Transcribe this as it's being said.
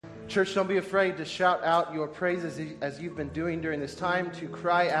Church, don't be afraid to shout out your praises as you've been doing during this time, to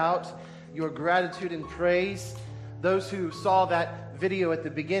cry out your gratitude and praise. Those who saw that video at the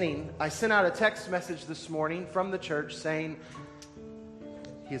beginning, I sent out a text message this morning from the church saying,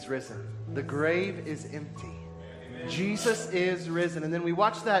 He is risen. The grave is empty. Amen. Jesus is risen. And then we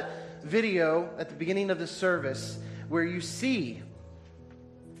watched that video at the beginning of the service where you see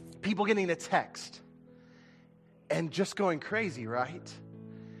people getting a text and just going crazy, right?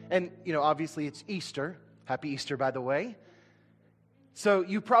 And, obviously it's Easter. Happy Easter, by the way. So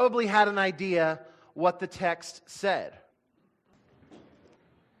you probably had an idea what the text said.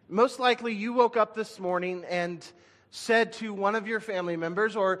 Most likely you woke up this morning and said to one of your family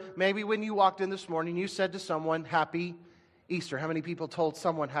members, or maybe when you walked in this morning, you said to someone, Happy Easter. How many people told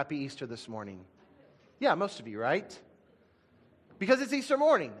someone Happy Easter this morning? Yeah, most of you, right? Because it's Easter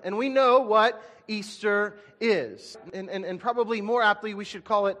morning, and we know what Easter is. And probably more aptly, we should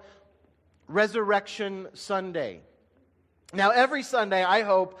call it Resurrection Sunday. Now, every Sunday, I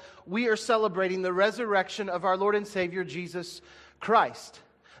hope, we are celebrating the resurrection of our Lord and Savior, Jesus Christ.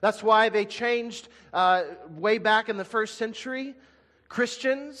 That's why they changed way back in the first century,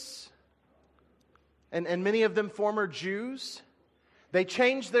 Christians, and many of them former Jews, they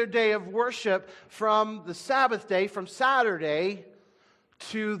changed their day of worship from the Sabbath day, from Saturday,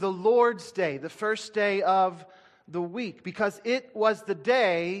 to the Lord's Day, the first day of the week, because it was the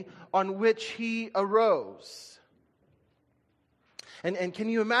day on which He arose. And can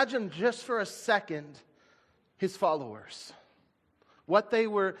you imagine just for a second His followers, what they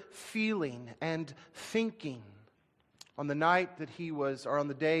were feeling and thinking on the night that He was, or on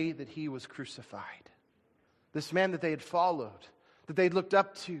the day that He was crucified? This man that they had followed, that they'd looked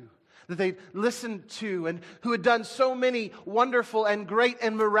up to, that they'd listened to, and who had done so many wonderful and great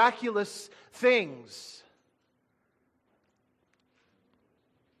and miraculous things.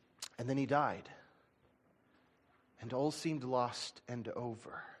 And then He died. And all seemed lost and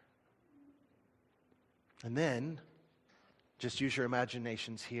over. And then, just use your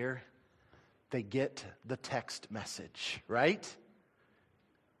imaginations here, they get the text message, right?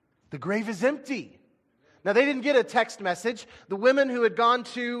 The grave is empty. Now, they didn't get a text message. The women who had gone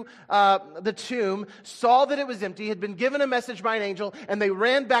to the tomb saw that it was empty, had been given a message by an angel, and they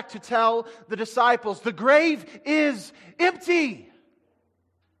ran back to tell the disciples, the grave is empty.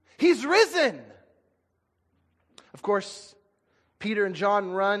 He's risen. Of course, Peter and John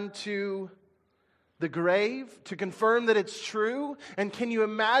run to the grave to confirm that it's true. And can you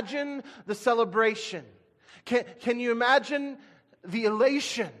imagine the celebration? Can you imagine the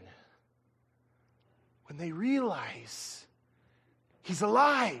elation when they realize He's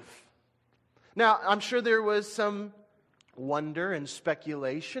alive? Now, I'm sure there was some wonder and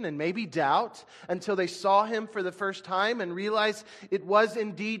speculation and maybe doubt until they saw Him for the first time and realized it was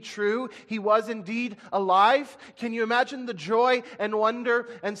indeed true. He was indeed alive. Can you imagine the joy and wonder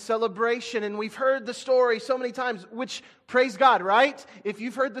and celebration? And we've heard the story so many times, which, praise God, right? If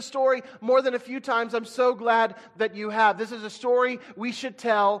you've heard the story more than a few times, I'm so glad that you have. This is a story we should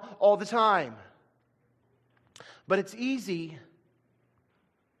tell all the time. But it's easy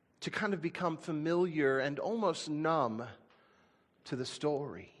to kind of become familiar and almost numb to the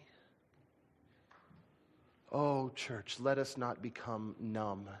story. Oh, church, let us not become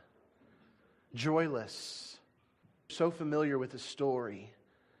numb, joyless, so familiar with the story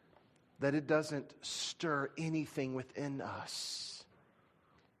that it doesn't stir anything within us.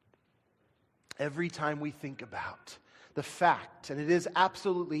 Every time we think about the fact, and it is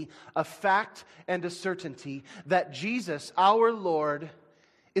absolutely a fact and a certainty, that Jesus, our Lord,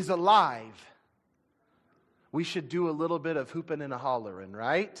 is alive, we should do a little bit of hooping and a hollering,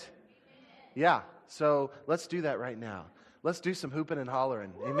 right? Yeah, so let's do that right now. Let's do some hooping and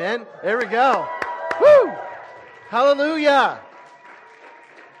hollering. Amen? There we go. Woo! Hallelujah!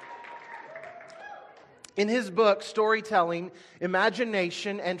 In his book, Storytelling,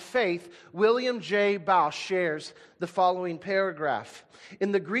 Imagination, and Faith, William J. Bausch shares the following paragraph.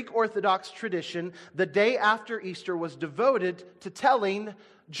 In the Greek Orthodox tradition, the day after Easter was devoted to telling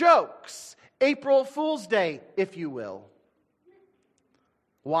jokes. April Fool's Day, if you will.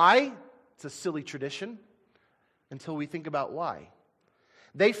 Why? It's a silly tradition until we think about why.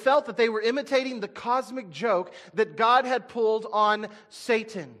 They felt that they were imitating the cosmic joke that God had pulled on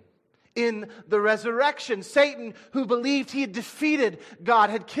Satan. In the resurrection, Satan, who believed he had defeated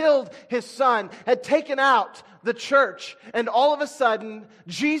God, had killed His Son, had taken out the church, and all of a sudden,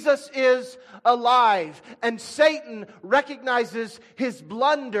 Jesus is alive, and Satan recognizes his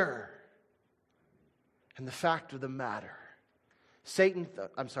blunder. And the fact of the matter,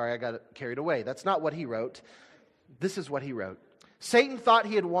 I got carried away. That's not what he wrote. This is what he wrote. Satan thought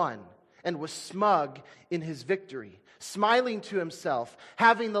he had won and was smug in his victory, smiling to himself,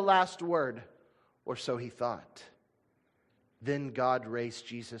 having the last word, or so he thought. Then God raised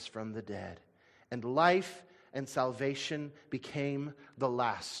Jesus from the dead, and life and salvation became the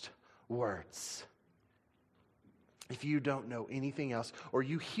last words. If you don't know anything else, or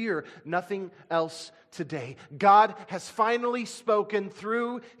you hear nothing else today, God has finally spoken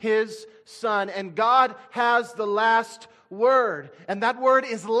through His Son, and God has the last word, and that word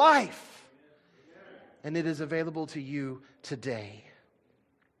is life, and it is available to you today.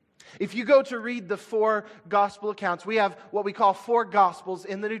 If you go to read the 4 gospel accounts, we have what we call 4 gospels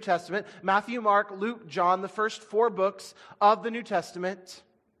in the New Testament: Matthew, Mark, Luke, John, the first 4 books of the New Testament.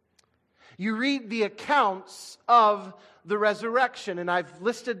 You read the accounts of the resurrection, and I've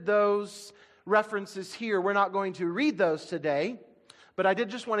listed those references here. We're not going to read those today, but I did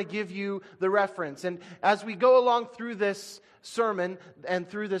just want to give you the reference. And as we go along through this sermon and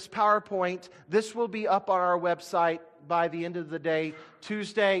through this PowerPoint, this will be up on our website by the end of the day,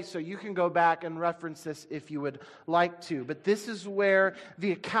 Tuesday, so you can go back and reference this if you would like to. But this is where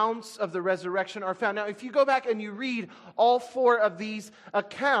the accounts of the resurrection are found. Now, if you go back and you read all 4 of these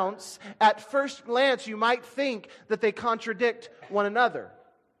accounts, at first glance, you might think that they contradict one another.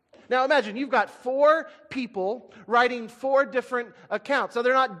 Now imagine, you've got 4 people writing 4 different accounts. So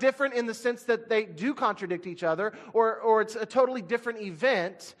they're not different in the sense that they do contradict each other, or it's a totally different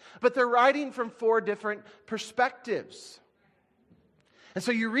event, but they're writing from 4 different perspectives. And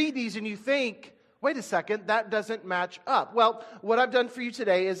so you read these and you think, wait a second, that doesn't match up. Well, what I've done for you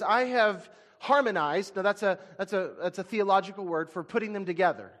today is I have harmonized. Now that's a theological word for putting them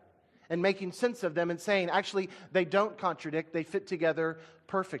together and making sense of them and saying, actually, they don't contradict, they fit together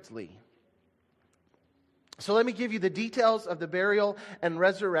perfectly. So let me give you the details of the burial and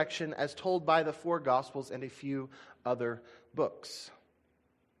resurrection as told by the 4 Gospels and a few other books.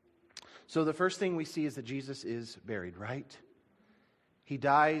 So the first thing we see is that Jesus is buried, right? He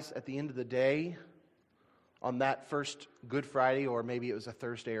dies at the end of the day on that first Good Friday, or maybe it was a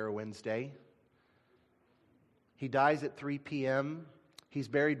Thursday or a Wednesday. He dies at 3 p.m., He's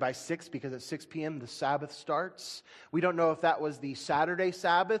buried by 6 because at 6 p.m. the Sabbath starts. We don't know if that was the Saturday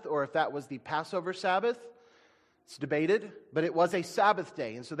Sabbath or if that was the Passover Sabbath. It's debated, but it was a Sabbath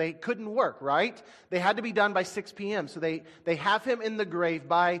day, and so they couldn't work, right? They had to be done by 6 p.m., so they have him in the grave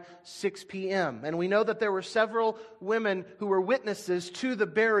by 6 p.m. And we know that there were several women who were witnesses to the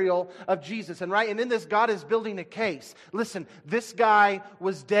burial of Jesus, and in this, God is building a case. Listen, this guy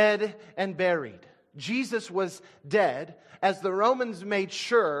was dead and buried. Jesus was dead, as the Romans made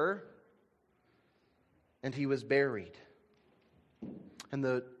sure, and he was buried. And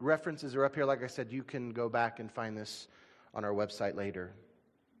the references are up here. Like I said, you can go back and find this on our website later.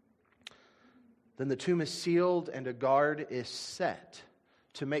 Then the tomb is sealed and a guard is set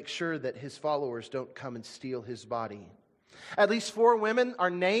to make sure that his followers don't come and steal his body. At least 4 women are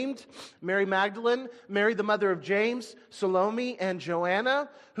named: Mary Magdalene, Mary the mother of James, Salome, and Joanna,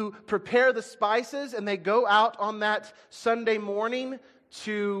 who prepare the spices, and they go out on that Sunday morning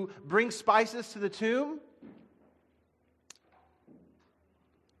to bring spices to the tomb.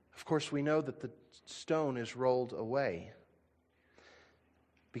 Of course, we know that the stone is rolled away,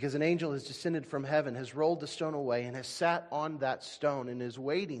 because an angel has descended from heaven, has rolled the stone away, and has sat on that stone and is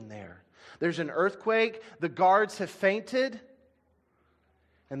waiting there. There's an earthquake, the guards have fainted,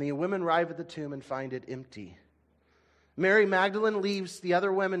 and the women arrive at the tomb and find it empty. Mary Magdalene leaves the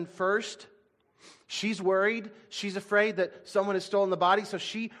other women first. She's worried, she's afraid that someone has stolen the body, so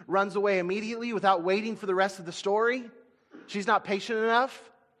she runs away immediately without waiting for the rest of the story. She's not patient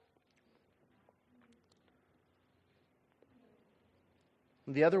enough.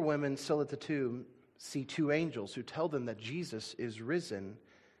 The other women still at the tomb see 2 angels who tell them that Jesus is risen.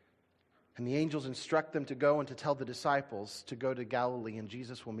 And the angels instruct them to go and to tell the disciples to go to Galilee, and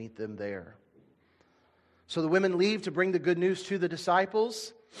Jesus will meet them there. So the women leave to bring the good news to the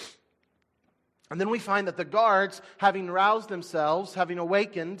disciples. And then we find that the guards, having roused themselves, having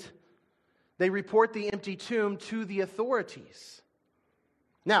awakened, they report the empty tomb to the authorities.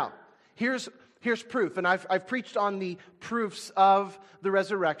 Now, here's proof, and I've preached on the proofs of the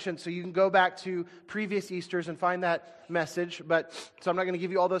resurrection, so you can go back to previous Easters and find that message, so I'm not going to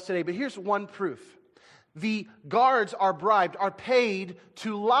give you all those today, but here's one proof. The guards are bribed, are paid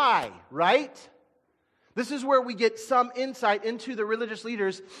to lie, right? This is where we get some insight into the religious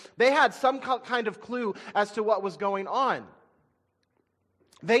leaders. They had some kind of clue as to what was going on.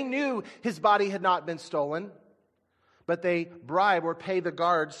 They knew his body had not been stolen, but they bribe or pay the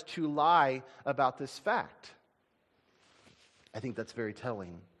guards to lie about this fact. I think that's very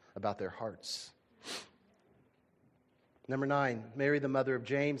telling about their hearts. Number 9, Mary, the mother of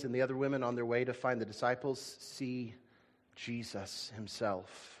James, and the other women on their way to find the disciples see Jesus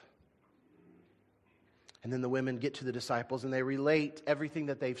himself. And then the women get to the disciples and they relate everything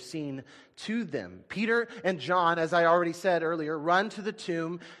that they've seen to them. Peter and John, as I already said earlier, run to the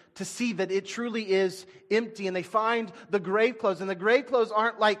tomb to see that it truly is empty. And they find the grave clothes. And the grave clothes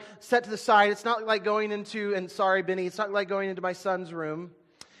aren't like set to the side. It's not like going into, and sorry, Benny, it's not like going into my son's room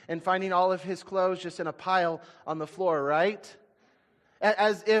and finding all of his clothes just in a pile on the floor, right?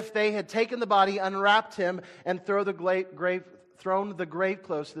 As if they had taken the body, unwrapped him, and thrown the grave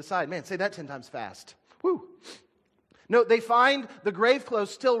clothes to the side. Man, say that 10 times fast. Woo. No, they find the grave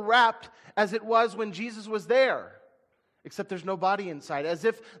clothes still wrapped as it was when Jesus was there, except there's no body inside, as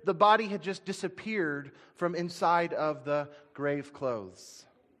if the body had just disappeared from inside of the grave clothes.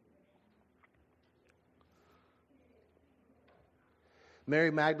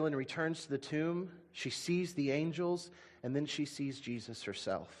 Mary Magdalene returns to the tomb. She sees the angels, and then she sees Jesus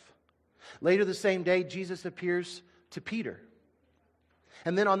herself. Later the same day, Jesus appears to Peter.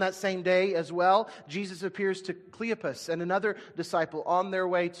 And then on that same day as well, Jesus appears to Cleopas and another disciple on their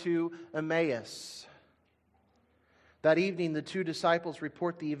way to Emmaus. That evening, the 2 disciples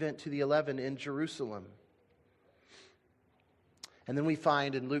report the event to the 11 in Jerusalem. And then we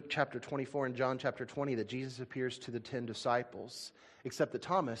find in Luke chapter 24 and John chapter 20 that Jesus appears to the 10 disciples, except that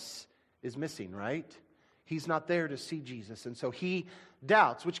Thomas is missing, right? He's not there to see Jesus, and so he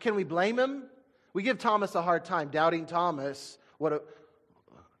doubts. Which, can we blame him? We give Thomas a hard time, doubting Thomas.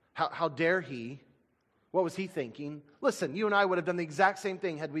 How dare he? What was he thinking? Listen, you and I would have done the exact same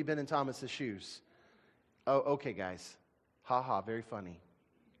thing had we been in Thomas's shoes. Oh, okay, guys. Ha ha, very funny.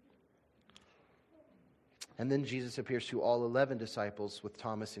 And then Jesus appears to all 11 disciples, with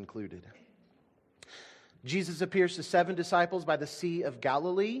Thomas included. Jesus appears to 7 disciples by the Sea of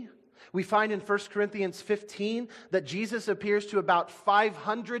Galilee. We find in 1 Corinthians 15 that Jesus appears to about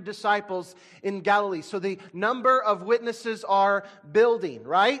 500 disciples in Galilee. So the number of witnesses are building,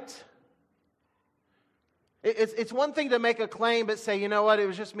 right? It's one thing to make a claim but say, you know what, it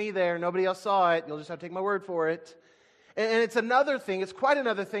was just me there, nobody else saw it, you'll just have to take my word for it. And it's another thing, it's quite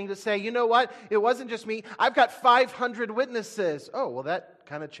another thing to say, you know what, it wasn't just me, I've got 500 witnesses. Oh, well, that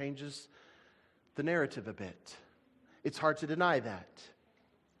kind of changes the narrative a bit. It's hard to deny that.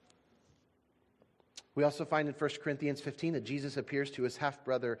 We also find in 1 Corinthians 15 that Jesus appears to his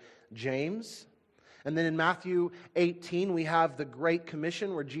half-brother James. And then in Matthew 18, we have the Great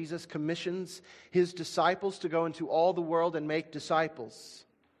Commission, where Jesus commissions his disciples to go into all the world and make disciples.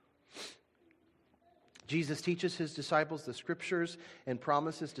 Jesus teaches his disciples the Scriptures and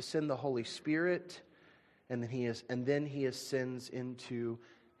promises to send the Holy Spirit. And then he ascends into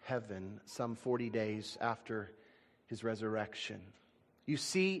heaven some 40 days after his resurrection. You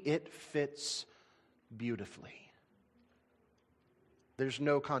see, it fits beautifully. There's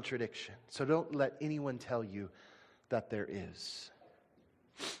no contradiction. So don't let anyone tell you that there is.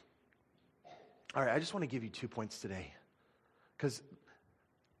 All right, I just want to give you 2 points today. Because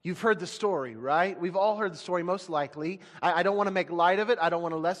you've heard the story, right? We've all heard the story, most likely. I don't want to make light of it. I don't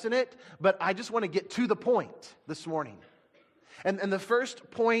want to lessen it. But I just want to get to the point this morning. And the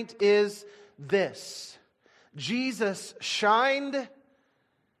first point is this. Jesus shined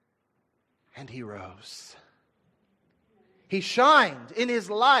and he rose. He shined in his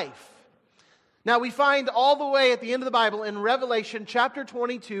life. Now we find all the way at the end of the Bible in Revelation chapter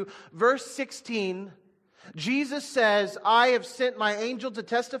 22, verse 16, Jesus says, I have sent my angel to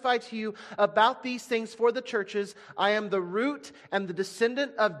testify to you about these things for the churches. I am the root and the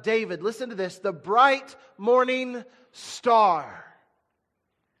descendant of David. Listen to this, the bright morning star.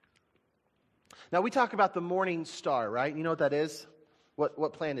 Now we talk about the morning star, right? You know what that is?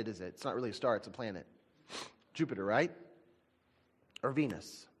 What planet is it? It's not really a star, it's a planet. Jupiter, right? Or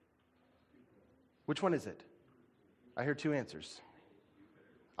Venus? Which one is it? I hear 2 answers.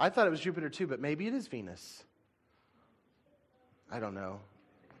 I thought it was Jupiter too, but maybe it is Venus. I don't know.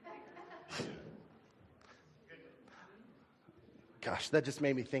 Gosh, that just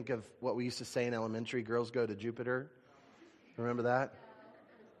made me think of what we used to say in elementary, girls go to Jupiter. Remember that?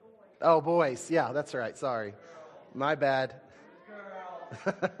 Oh, boys. Yeah, that's right. Sorry. My bad.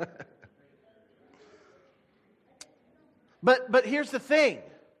 But here's the thing.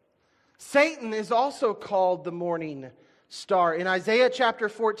 Satan is also called the morning star. In Isaiah chapter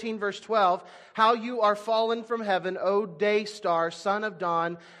 14, verse 12, how you are fallen from heaven, O day star, son of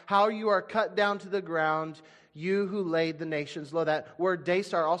dawn, how you are cut down to the ground, you who laid the nations low. That word day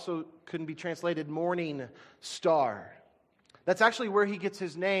star also couldn't be translated morning star. That's actually where he gets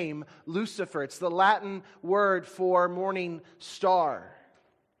his name, Lucifer. It's the Latin word for morning star.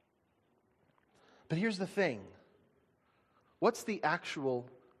 But here's the thing. what's the actual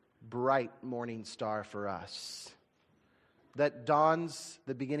bright morning star for us that dawns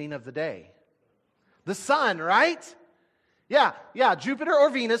the beginning of the day? The sun, right? Yeah, Jupiter or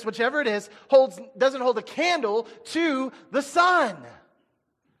Venus, whichever it is, doesn't hold a candle to the sun.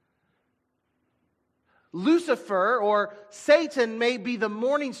 Lucifer or Satan may be the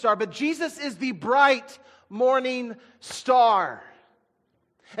morning star, but Jesus is the bright morning star.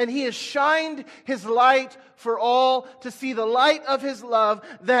 And He has shined His light for all to see, the light of His love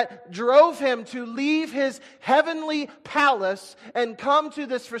that drove Him to leave His heavenly palace and come to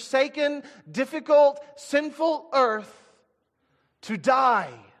this forsaken, difficult, sinful earth to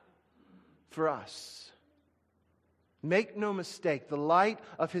die for us. Make no mistake, the light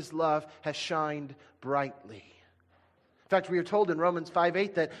of His love has shined brightly. In fact, we are told in Romans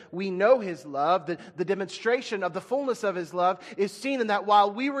 5:8 that we know His love, that the demonstration of the fullness of His love is seen in that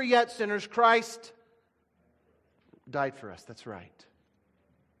while we were yet sinners, Christ died for us. That's right.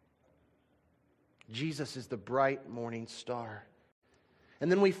 Jesus is the bright morning star.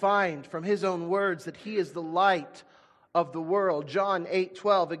 And then we find from His own words that He is the light of the world. John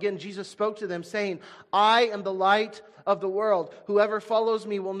 8:12. Again, Jesus spoke to them saying, I am the light of the world. Whoever follows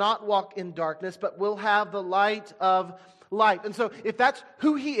me will not walk in darkness, but will have the light of life. And so if that's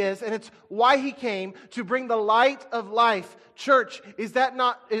who He is, and it's why He came, to bring the light of life, church,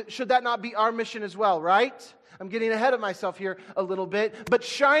 should that not be our mission as well, right? I'm getting ahead of myself here a little bit, but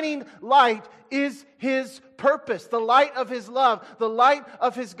shining light is His purpose, the light of His love, the light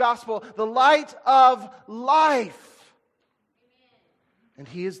of His gospel, the light of life. And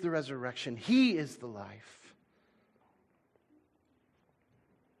He is the resurrection. He is the life.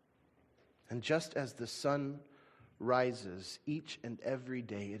 And just as the sun rises each and every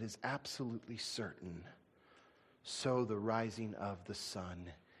day, it is absolutely certain, so the rising of the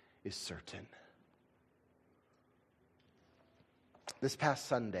sun is certain. This past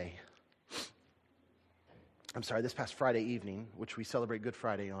Friday evening, which we celebrate Good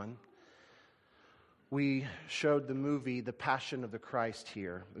Friday on, we showed the movie The Passion of the Christ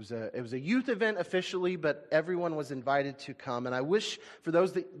here. It was a youth event officially, but everyone was invited to come. And I wish, for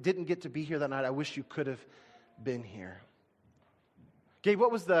those that didn't get to be here that night, I wish you could have been here. Gabe,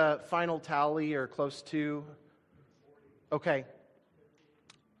 what was the final tally or close to? Okay.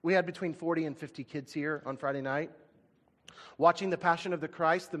 We had between 40 and 50 kids here on Friday night watching The Passion of the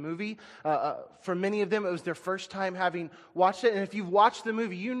Christ, the movie. For many of them, it was their first time having watched it. And if you've watched the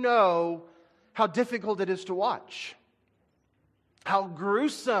movie, you know how difficult it is to watch. How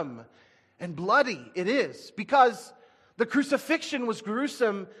gruesome and bloody it is. Because the crucifixion was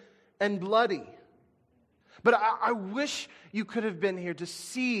gruesome and bloody. But I wish you could have been here to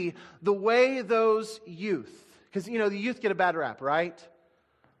see the way those youth, because the youth get a bad rap, right?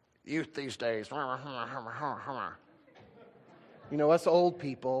 Youth these days. Us old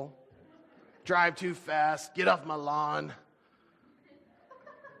people, drive too fast, get off my lawn.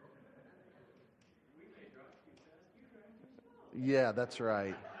 Yeah, that's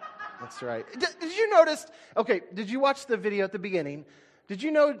right. That's right. Did you notice, did you watch the video at the beginning? Did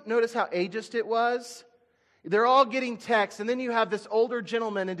you notice how ageist it was? They're all getting texts, and then you have this older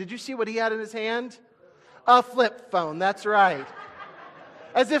gentleman, and did you see what he had in his hand? A flip phone, that's right.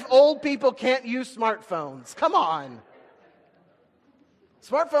 As if old people can't use smartphones. Come on.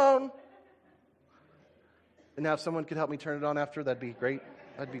 Smartphone. And now if someone could help me turn it on after, that'd be great.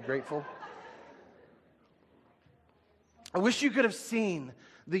 I'd be grateful. I wish you could have seen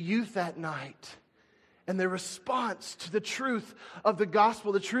the youth that night and their response to the truth of the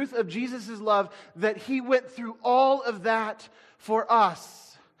gospel, the truth of Jesus' love, that He went through all of that for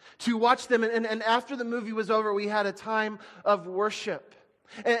us. To watch them, and after the movie was over, we had a time of worship.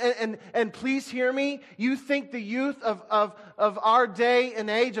 And please hear me, you think the youth of our day and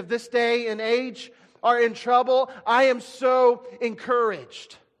age, of this day and age, are in trouble? I am so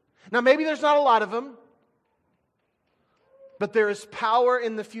encouraged. Now maybe there's not a lot of them, but there is power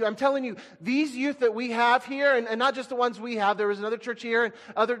in the few. I'm telling you, these youth that we have here, and not just the ones we have, there is another church here and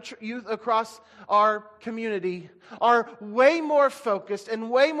other youth across our community, are way more focused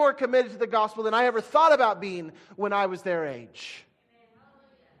and way more committed to the gospel than I ever thought about being when I was their age.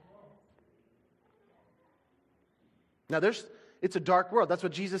 Now it's a dark world. That's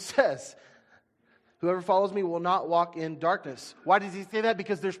what Jesus says. Whoever follows me will not walk in darkness. Why does He say that?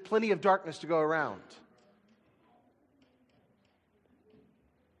 Because there's plenty of darkness to go around.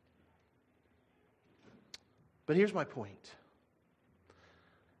 But here's my point.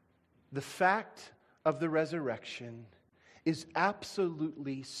 The fact of the resurrection is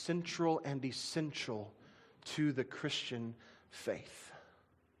absolutely central and essential to the Christian faith.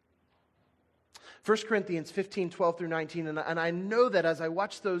 1 Corinthians 15, 12 through 19, and I know that as I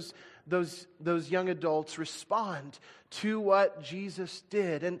watch those young adults respond to what Jesus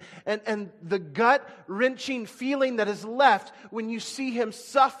did, and the gut-wrenching feeling that is left when you see Him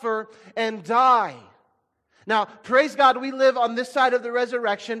suffer and die. Now, praise God, we live on this side of the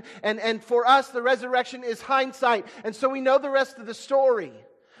resurrection, and for us, the resurrection is hindsight, and so we know the rest of the story.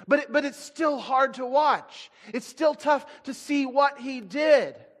 But it's still hard to watch. It's still tough to see what He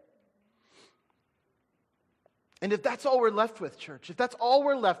did. And if that's all we're left with, church, if that's all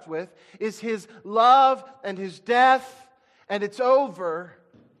we're left with is His love and His death, and it's over,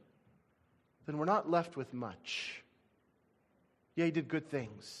 then we're not left with much. Yeah, He did good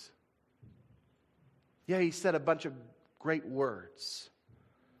things. Yeah, He said a bunch of great words.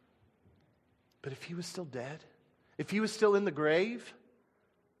 But if He was still dead, if He was still in the grave,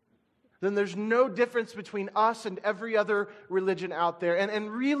 then there's no difference between us and every other religion out there.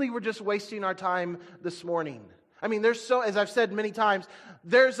 And really, we're just wasting our time this morning. I mean, as I've said many times,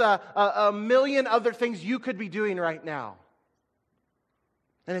 there's a million other things you could be doing right now.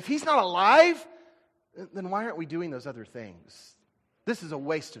 And if He's not alive, then why aren't we doing those other things? This is a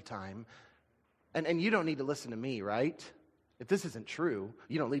waste of time. And you don't need to listen to me, right? If this isn't true,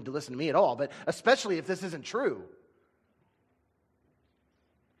 you don't need to listen to me at all, but especially if this isn't true.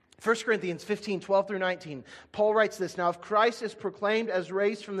 1 Corinthians 15, 12 through 19, Paul writes this, "Now if Christ is proclaimed as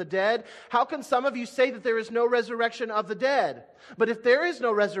raised from the dead, how can some of you say that there is no resurrection of the dead? But if there is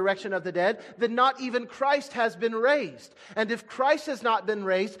no resurrection of the dead, then not even Christ has been raised. And if Christ has not been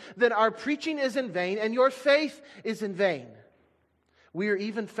raised, then our preaching is in vain and your faith is in vain. We are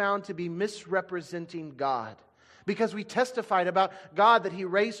even found to be misrepresenting God, because we testified about God that He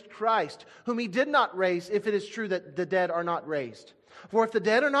raised Christ, whom He did not raise, if it is true that the dead are not raised. For if the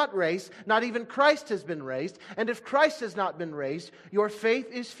dead are not raised, not even Christ has been raised. And if Christ has not been raised, your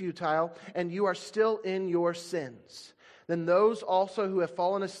faith is futile, and you are still in your sins. Then those also who have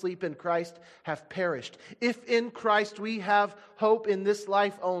fallen asleep in Christ have perished. If in Christ we have hope in this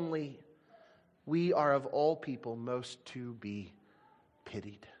life only, we are of all people most to be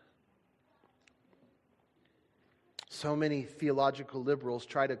pitied." So many theological liberals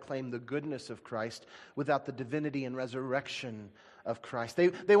try to claim the goodness of Christ without the divinity and resurrection of Christ.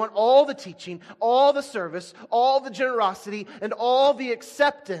 They want all the teaching, all the service, all the generosity, and all the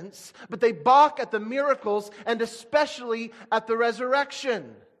acceptance, but they balk at the miracles and especially at the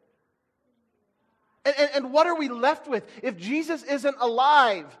resurrection. And what are we left with? If Jesus isn't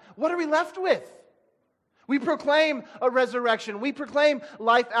alive, what are we left with? We proclaim a resurrection. We proclaim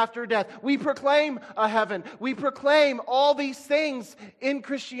life after death. We proclaim a heaven. We proclaim all these things in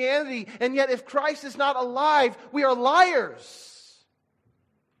Christianity. And yet if Christ is not alive, we are liars.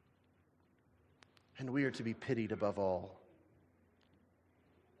 And we are to be pitied above all.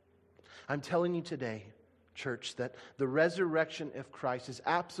 I'm telling you today, church, that the resurrection of Christ is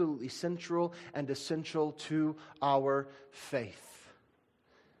absolutely central and essential to our faith.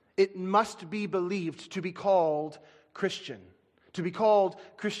 It must be believed to be called Christian, to be called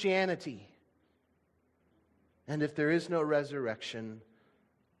Christianity. And if there is no resurrection,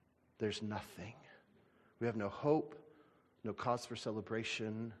 there's nothing. We have no hope, no cause for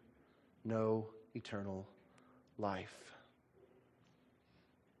celebration, no eternal life.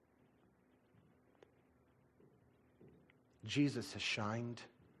 Jesus has shined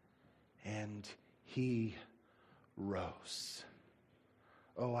and He rose.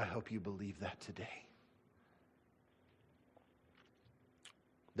 Oh, I hope you believe that today.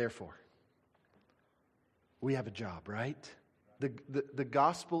 Therefore, we have a job, right? The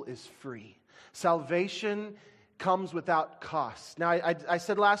gospel is free. Salvation comes without cost. Now, I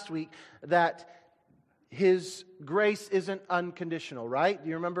said last week that His grace isn't unconditional, right? Do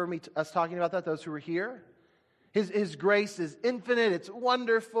you remember us talking about that, those who were here? His grace is infinite, it's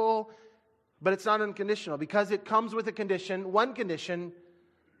wonderful, but it's not unconditional because it comes with a condition, one condition,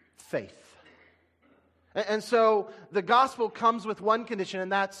 faith. And so the gospel comes with one condition,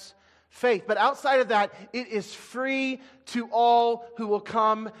 and that's faith. But outside of that, it is free to all who will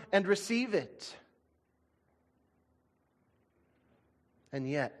come and receive it. And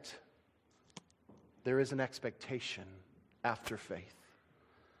yet, there is an expectation after faith.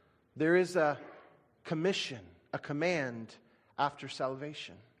 There is a commission, a command after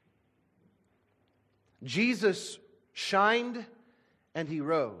salvation. Jesus shined and He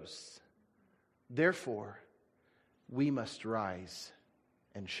rose. Therefore, we must rise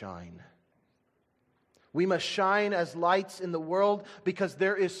and shine. We must shine as lights in the world because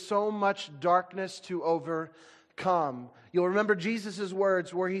there is so much darkness to overcome. come. You'll remember Jesus'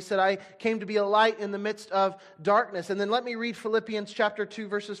 words where he said, I came to be a light in the midst of darkness. And then let me read Philippians chapter 2,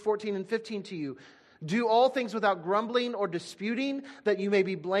 verses 14 and 15 to you. Do all things without grumbling or disputing, that you may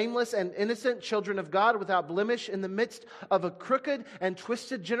be blameless and innocent children of God without blemish in the midst of a crooked and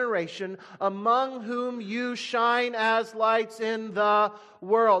twisted generation, among whom you shine as lights in the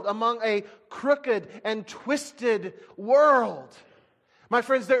world. Among a crooked and twisted world. My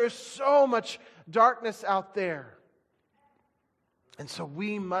friends, there is so much darkness out there. And so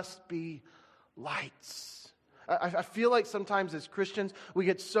we must be lights. I feel like sometimes as Christians, we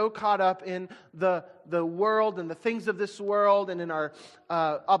get so caught up in the world and the things of this world and in our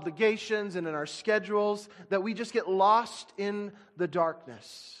obligations and in our schedules that we just get lost in the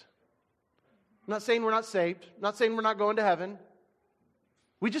darkness. I'm not saying we're not saved. I'm not saying we're not going to heaven.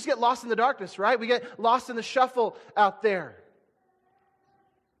 We just get lost in the darkness, right? We get lost in the shuffle out there.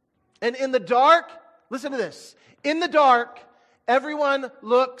 And in the dark, listen to this. In the dark, everyone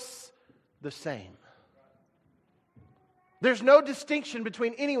looks the same. There's no distinction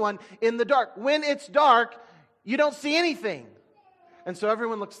between anyone in the dark. When it's dark, you don't see anything. And so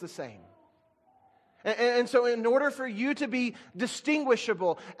everyone looks the same. And so in order for you to be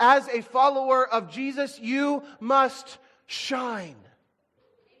distinguishable as a follower of Jesus, you must shine.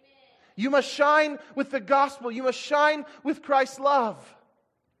 You must shine with the gospel. You must shine with Christ's love.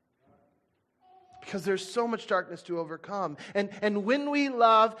 Because there's so much darkness to overcome. And when we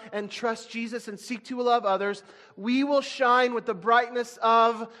love and trust Jesus and seek to love others, we will shine with the brightness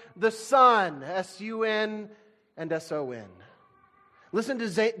of the sun. S-U-N and S-O-N. Listen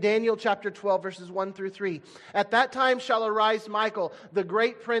to Daniel chapter 12, verses 1 through 3. At that time shall arise Michael, the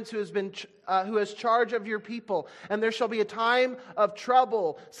great prince who has charge of your people, and there shall be a time of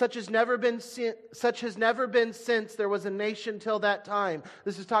trouble, such has never been since there was a nation till that time.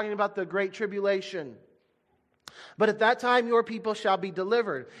 This is talking about the great tribulation. But at that time your people shall be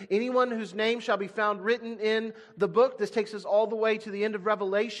delivered. Anyone whose name shall be found written in the book. This takes us all the way to the end of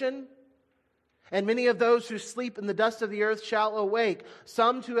Revelation. And many of those who sleep in the dust of the earth shall awake,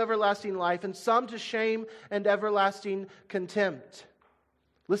 some to everlasting life, and some to shame and everlasting contempt.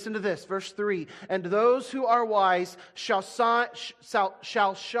 Listen to this, verse 3. And those who are wise shall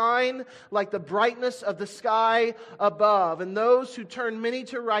shine like the brightness of the sky above, and those who turn many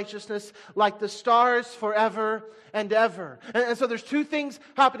to righteousness like the stars forever and ever. And so there's two things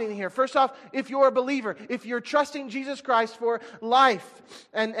happening here. First off, if you're a believer, if you're trusting Jesus Christ for life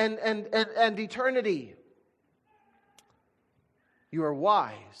and eternity, you are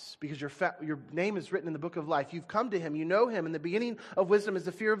wise because your name is written in the book of life. You've come to Him. You know Him. And the beginning of wisdom is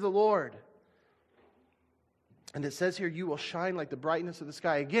the fear of the Lord. And it says here, you will shine like the brightness of the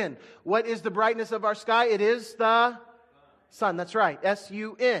sky. Again, what is the brightness of our sky? It is the sun. That's right.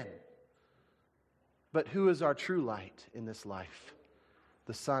 S-U-N. But who is our true light in this life?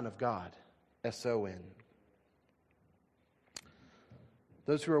 The Son of God. S-O-N.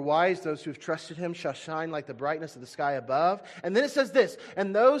 Those who are wise, those who have trusted Him, shall shine like the brightness of the sky above. And then it says this,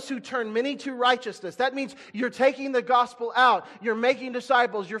 and those who turn many to righteousness. That means you're taking the gospel out. You're making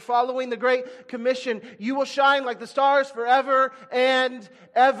disciples. You're following the Great Commission. You will shine like the stars forever and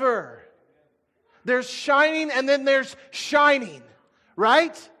ever. There's shining and then there's shining.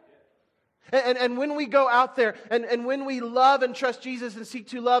 Right? And when we go out there and when we love and trust Jesus and seek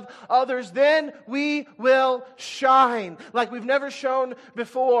to love others, then we will shine like we've never shone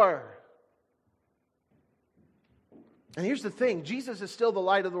before. And here's the thing, Jesus is still the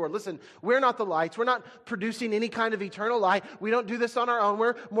light of the world. Listen, we're not the lights. We're not producing any kind of eternal light. We don't do this on our own.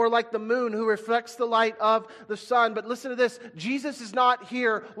 We're more like the moon who reflects the light of the sun. But listen to this, Jesus is not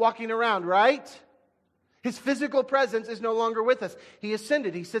here walking around, right? His physical presence is no longer with us. He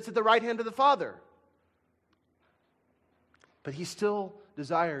ascended. He sits at the right hand of the Father. But He still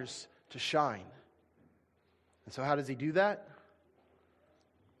desires to shine. And so how does He do that?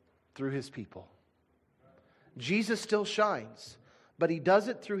 Through His people. Jesus still shines, but He does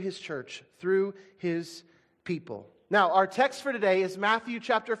it through His church, through His people. Now, our text for today is Matthew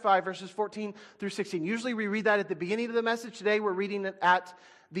chapter 5, verses 14 through 16. Usually we read that at the beginning of the message. Today we're reading it at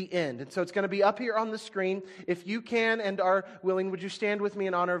the end. And so it's going to be up here on the screen. If you can and are willing, would you stand with me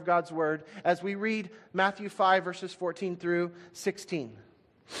in honor of God's Word as we read Matthew 5, verses 14 through 16.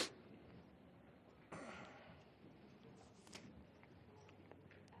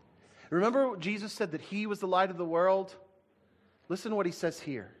 Remember Jesus said that He was the light of the world? Listen to what He says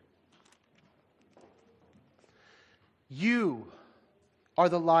here. You are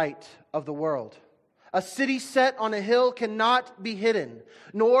the light of the world. A city set on a hill cannot be hidden,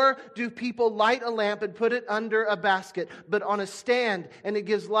 nor do people light a lamp and put it under a basket, but on a stand, and it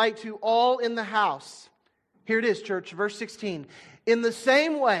gives light to all in the house. Here it is, church, verse 16. In the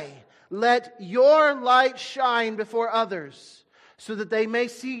same way, let your light shine before others, so that they may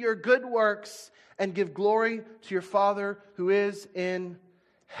see your good works and give glory to your Father who is in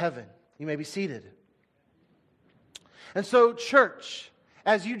heaven. You may be seated. And so, church,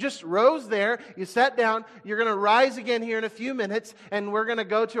 as you just rose there, you sat down, you're going to rise again here in a few minutes, and we're going to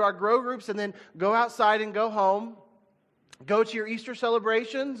go to our grow groups and then go outside and go home. Go to your Easter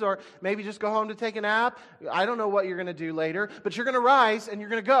celebrations, or maybe just go home to take a nap. I don't know what you're going to do later, but you're going to rise and you're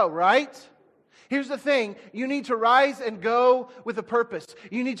going to go, right? Here's the thing. You need to rise and go with a purpose.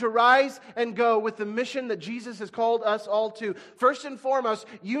 You need to rise and go with the mission that Jesus has called us all to. First and foremost,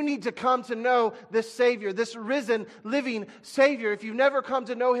 you need to come to know this Savior, this risen, living Savior. If you've never come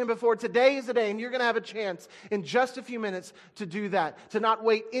to know Him before, today is the day, and you're going to have a chance in just a few minutes to do that, to not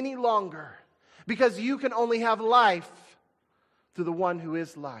wait any longer, because you can only have life through the one who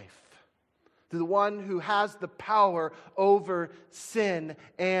is life, through the one who has the power over sin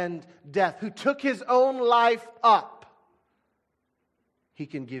and death, who took His own life up. He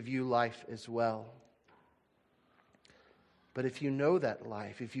can give you life as well. But if you know that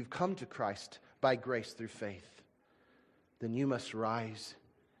life, if you've come to Christ by grace through faith, then you must rise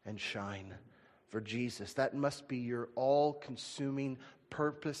and shine for Jesus. That must be your all-consuming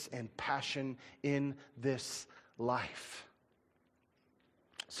purpose and passion in this life.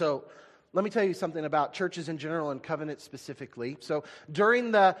 So, let me tell you something about churches in general and Covenant specifically. So,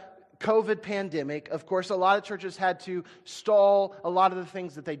 during the COVID pandemic, of course, a lot of churches had to stall a lot of the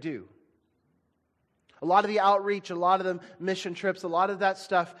things that they do. A lot of the outreach, a lot of the mission trips, a lot of that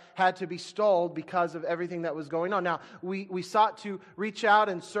stuff had to be stalled because of everything that was going on. Now, we sought to reach out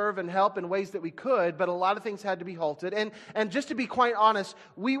and serve and help in ways that we could, but a lot of things had to be halted. And just to be quite honest,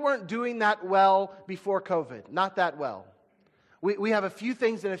 we weren't doing that well before COVID. Not that well. We have a few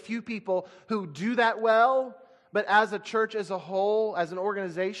things and a few people who do that well, but as a church as a whole, as an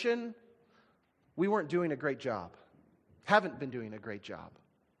organization, we weren't doing a great job. Haven't been doing a great job.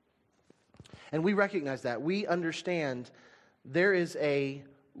 And we recognize that. We understand there is a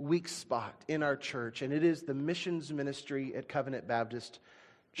weak spot in our church, and it is the missions ministry at Covenant Baptist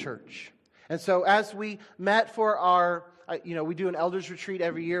Church. And so as we met for our, we do an elders retreat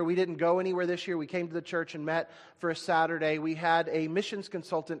every year. We didn't go anywhere this year. We came to the church and met for a Saturday. We had a missions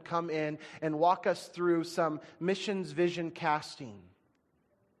consultant come in and walk us through some missions vision casting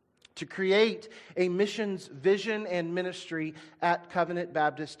to create a missions vision and ministry at Covenant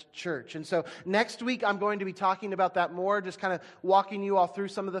Baptist Church. And so next week I'm going to be talking about that more, just kind of walking you all through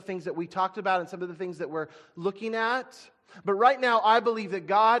some of the things that we talked about and some of the things that we're looking at. But right now I believe that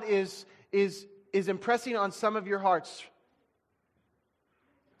God is impressing on some of your hearts,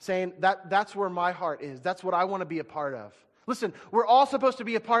 saying that's where my heart is. That's what I want to be a part of. Listen, we're all supposed to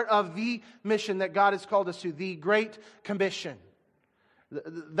be a part of the mission that God has called us to, the Great Commission.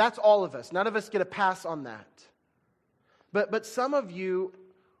 That's all of us. None of us get a pass on that. But some of you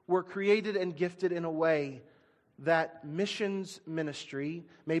were created and gifted in a way that missions ministry,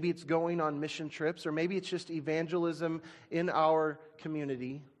 maybe it's going on mission trips, or maybe it's just evangelism in our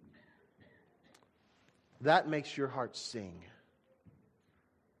community, that makes your heart sing.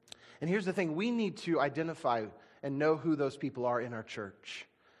 And here's the thing, we need to identify and know who those people are in our church.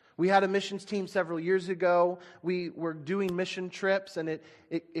 We had a missions team several years ago. We were doing mission trips, and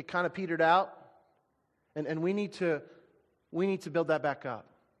it kind of petered out. And we need to build that back up.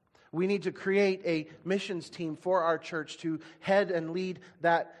 We need to create a missions team for our church to head and lead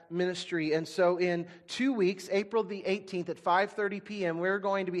that ministry. And so in 2 weeks, April the 18th at 5:30 p.m., we're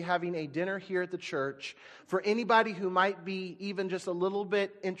going to be having a dinner here at the church for anybody who might be even just a little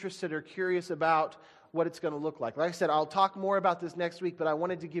bit interested or curious about what it's going to look like. Like I said, I'll talk more about this next week, but I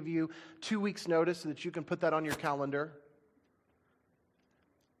wanted to give you 2 weeks' notice so that you can put that on your calendar.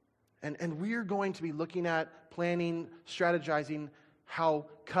 And we're going to be looking at planning, strategizing how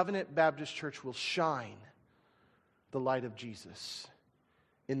Covenant Baptist Church will shine the light of Jesus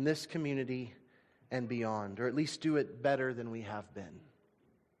in this community and beyond, or at least do it better than we have been.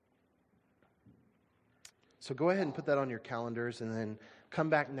 So go ahead and put that on your calendars, and then come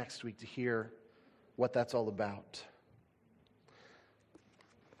back next week to hear what that's all about.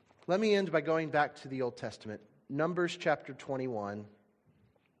 Let me end by going back to the Old Testament. Numbers chapter 21.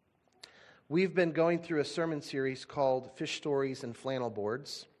 We've been going through a sermon series called Fish Stories and Flannel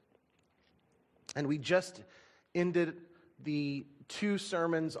Boards. And we just ended the 2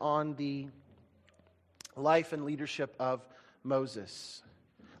 sermons on the life and leadership of Moses.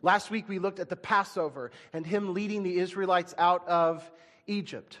 Last week we looked at the Passover and him leading the Israelites out of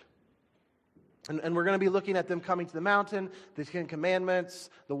Egypt. And we're going to be looking at them coming to the mountain, the 10 Commandments,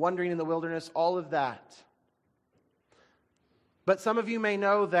 the wandering in the wilderness, all of that. But some of you may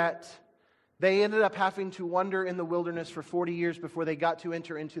know that they ended up having to wander in the wilderness for 40 years before they got to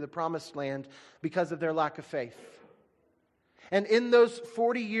enter into the promised land because of their lack of faith. And in those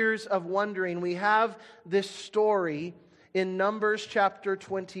 40 years of wandering, we have this story in Numbers chapter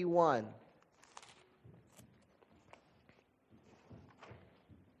 21.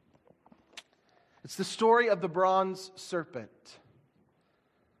 It's the story of the bronze serpent.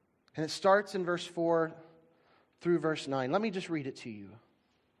 And it starts in verse 4 through verse 9. Let me just read it to you.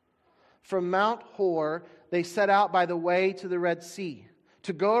 From Mount Hor, they set out by the way to the Red Sea,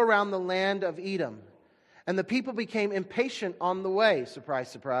 to go around the land of Edom. And the people became impatient on the way.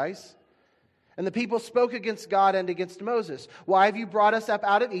 Surprise, surprise. And the people spoke against God and against Moses. Why have you brought us up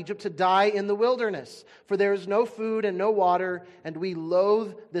out of Egypt to die in the wilderness? For there is no food and no water, and we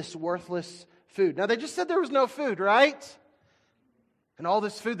loathe this worthless food. Now, they just said there was no food, right? And all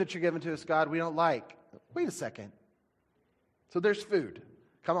this food that you're giving to us, God, we don't like. Wait a second. So there's food.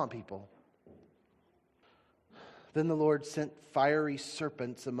 Come on, people. Then the Lord sent fiery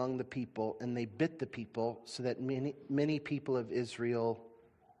serpents among the people, and they bit the people, so that many people of Israel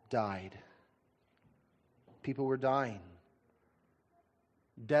died. People were dying.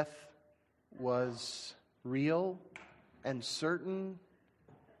 Death was real and certain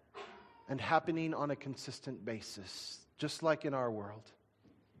and happening on a consistent basis, just like in our world.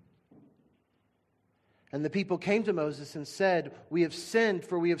 And the people came to Moses and said, "We have sinned,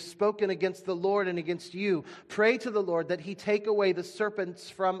 for we have spoken against the Lord and against you. Pray to the Lord that he take away the serpents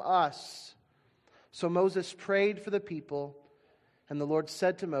from us." So Moses prayed for the people, and the Lord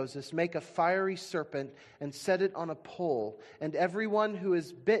said to Moses, "Make a fiery serpent and set it on a pole, and everyone who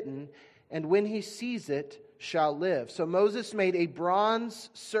is bitten, and when he sees it, shall live." So Moses made a bronze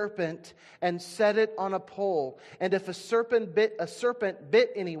serpent and set it on a pole. And if a serpent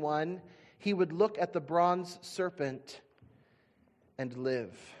bit anyone, he would look at the bronze serpent and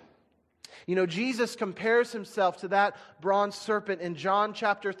live. You know, Jesus compares himself to that bronze serpent in John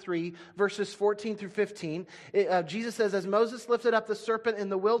chapter 3, verses 14 through 15. Jesus says, "As Moses lifted up the serpent in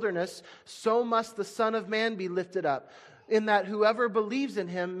the wilderness, so must the Son of Man be lifted up, in that whoever believes in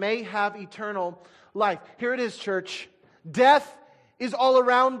him may have eternal life." Here it is, church. Death is all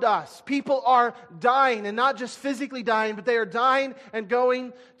around us. People are dying, and not just physically dying, but they are dying and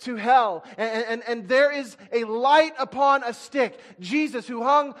going to hell. And there is a light upon a stick. Jesus, who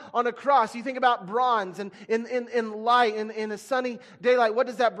hung on a cross. You think about bronze, and in light, in a sunny daylight, what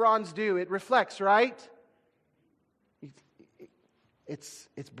does that bronze do? It reflects, right? It's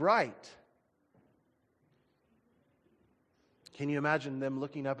bright. Can you imagine them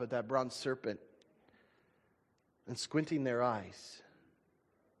looking up at that bronze serpent and squinting their eyes,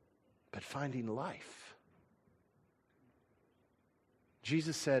 but finding life?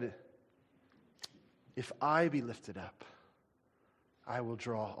 Jesus said, "If I be lifted up, I will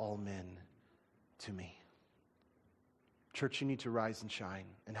draw all men to me." Church, you need to rise and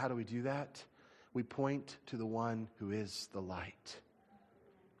shine. And how do we do that? We point to the one who is the light.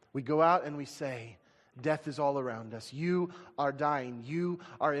 We go out and we say, "Death is all around us. You are dying. You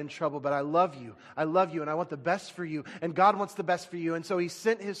are in trouble. But I love you. I love you, and I want the best for you. And God wants the best for you. And so He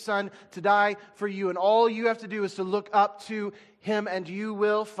sent His Son to die for you. And all you have to do is to look up to Him, and you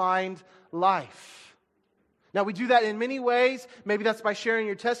will find life." Now, we do that in many ways. Maybe that's by sharing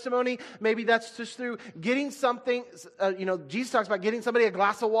your testimony. Maybe that's just through getting something. Jesus talks about getting somebody a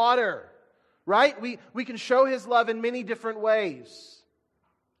glass of water, right? We can show His love in many different ways.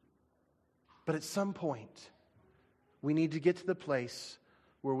 But at some point, we need to get to the place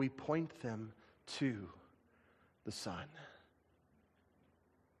where we point them to the Son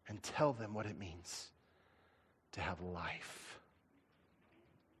and tell them what it means to have life.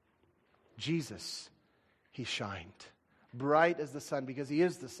 Jesus, He shined bright as the sun because He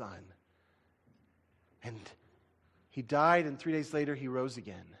is the sun. And He died, and 3 days later He rose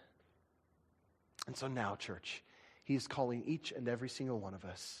again. And so now, church, He is calling each and every single one of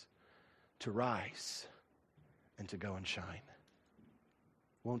us to rise and to go and shine.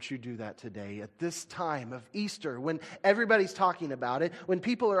 Won't you do that today at this time of Easter, when everybody's talking about it, when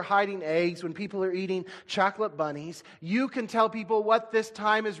people are hiding eggs, when people are eating chocolate bunnies? You can tell people what this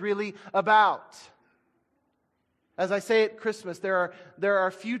time is really about. As I say at Christmas, there are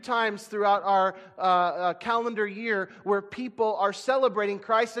a few times throughout our calendar year where people are celebrating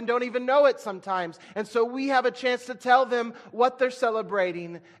Christ and don't even know it sometimes. And so we have a chance to tell them what they're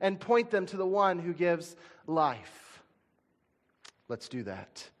celebrating and point them to the one who gives life. Let's do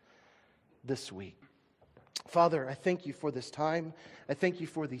that this week. Father, I thank You for this time. I thank You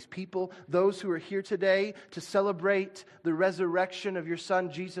for these people, those who are here today to celebrate the resurrection of Your Son,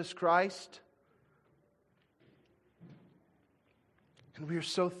 Jesus Christ. And we are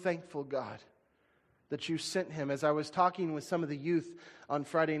so thankful, God, that you sent him. As I was talking with some of the youth on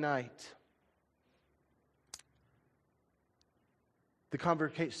Friday night, the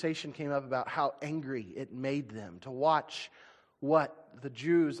conversation came up about how angry it made them to watch what the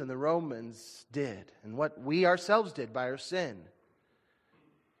Jews and the Romans did and what we ourselves did by our sin.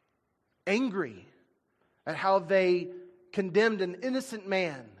 Angry at how they condemned an innocent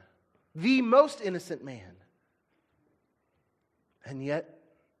man, the most innocent man. And yet,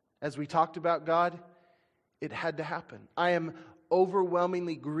 as we talked about, God, it had to happen. I am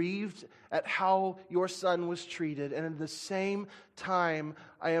overwhelmingly grieved at how your Son was treated. And at the same time,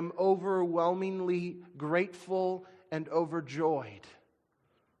 I am overwhelmingly grateful and overjoyed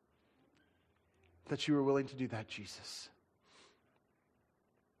that you were willing to do that, Jesus.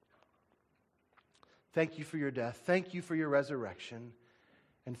 Thank you for your death. Thank you for your resurrection.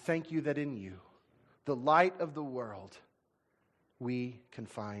 And thank you that in you, the light of the world, we can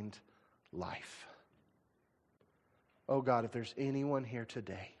find life. Oh God, if there's anyone here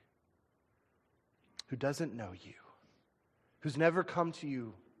today who doesn't know you, who's never come to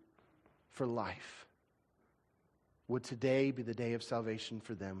you for life, would today be the day of salvation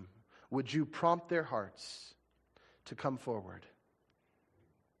for them? Would you prompt their hearts to come forward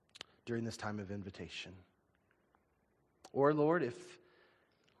during this time of invitation? Or Lord, if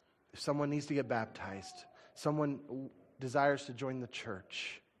someone needs to get baptized, someone desires to join the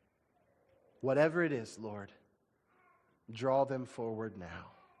church, whatever it is, Lord, draw them forward now.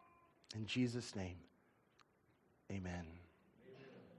 In Jesus' name, amen.